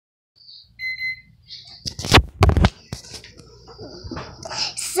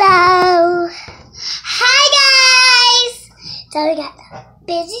So, hi guys! So we got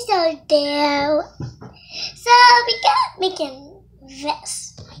busy there. So we got making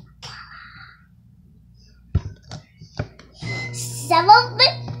this. Several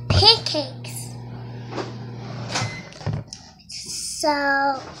pancakes.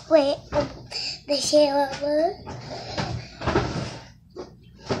 So, wait, the hero.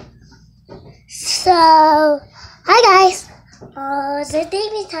 So, hi guys. Oh, so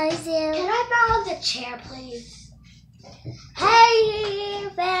David tells you. Can I borrow the chair, please? Hey,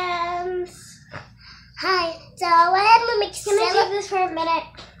 fans. Hi. So, I have to make Can I take this for a minute?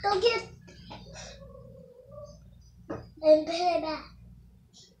 Go get and put it back.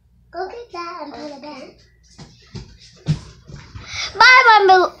 Go get that and put it back.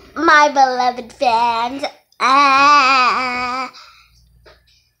 Bye, my beloved fans.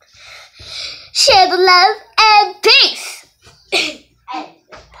 Share the love and peace. So,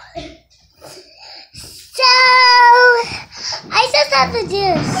 I just have to do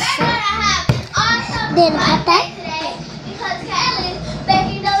We're gonna have an awesome then pop that. today because Kylie's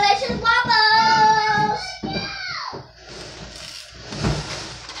baking delicious waffles.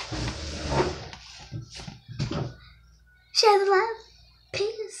 Share the love.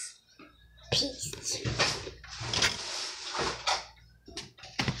 Peace. Peace.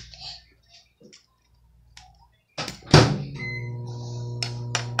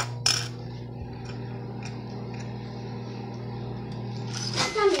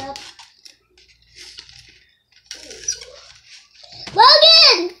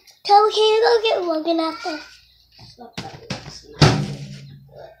 Logan! Can you go get Logan after?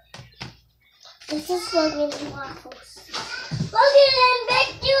 This is Logan's waffles. Logan,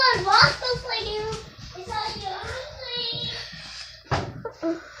 make you a waffles for you. It's on your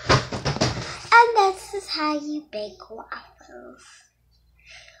And this is how you bake waffles.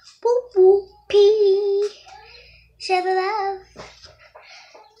 Boop boop pee. Share the love.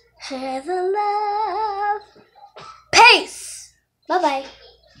 Share the love. Peace. Bye bye.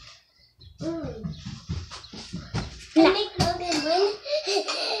 Make Logan win.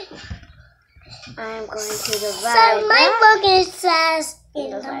 I'm going to divide. So my Logan says in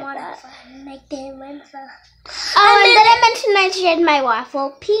the Divide morning that. for make them win for. Oh, and then I mentioned I shared my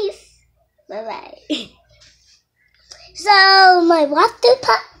waffle. Peace. Bye bye. So my waffle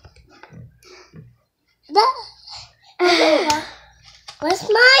pot. Where's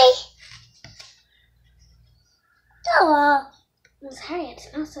my? Oh, Miss Harry, it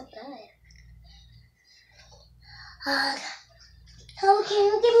smells so good. oh, can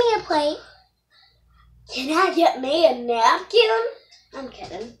you give me a plate? Can I get me a napkin? I'm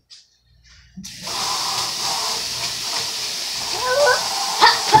kidding.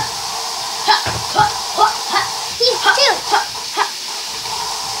 He's two.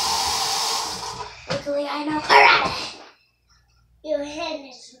 Luckily, I know karate. Your hand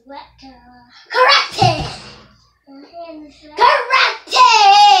is wet, girl. Karate! Your hand is wet. Karate!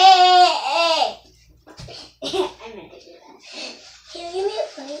 I meant to do that. Can you give me a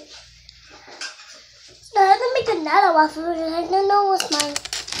plate? No, I'm gonna make another waffle because I don't know what's mine.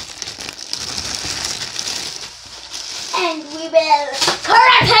 And we will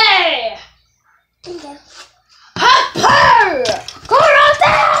karate! Okay. Pepper!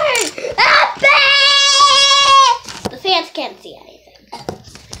 Karate! Happy! The fans can't see anything.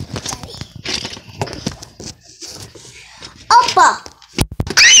 Oppa!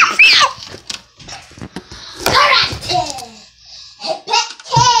 Karate!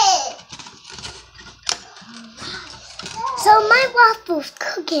 Hepeke! So my waffle's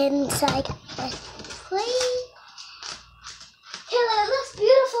cooking inside my plate. Kayla, it looks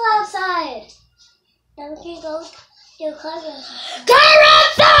beautiful outside. Now we can go do karate.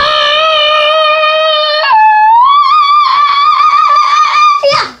 Karate!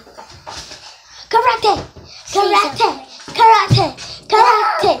 Yeah! Karate! Karate! Karate!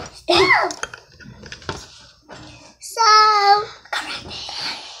 Karate! So, Karate!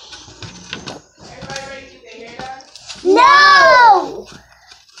 Everybody ready to get their hair done? no!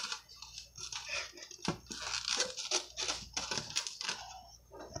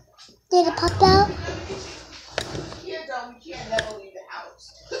 Did it pop out? Here, though, we can't never leave the house.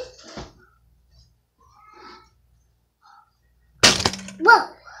 Whoa!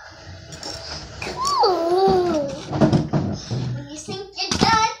 Cool! When you think you're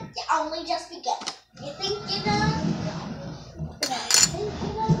done, you only just begin. You think you're done?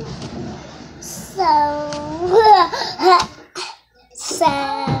 So,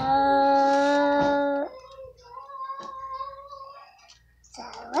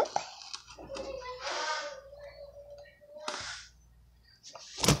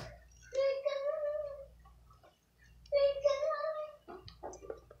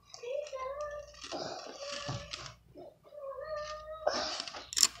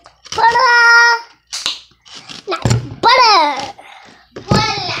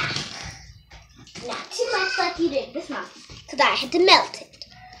 I had to melt it.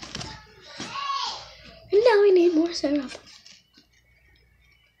 And now we need more syrup.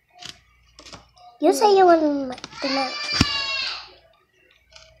 You say you want the milk.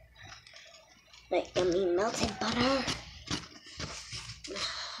 Like yummy melted butter.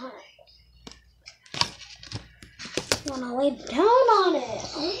 Wanna lay down on it.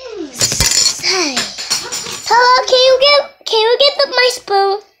 Say, hello, can you get my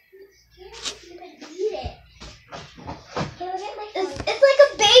spoon? It's like a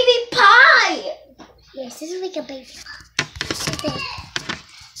baby pie. Yes, this is like a baby pie.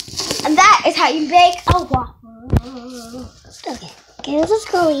 And that is how you bake a waffle. Okay, let's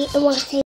just go eat and want to say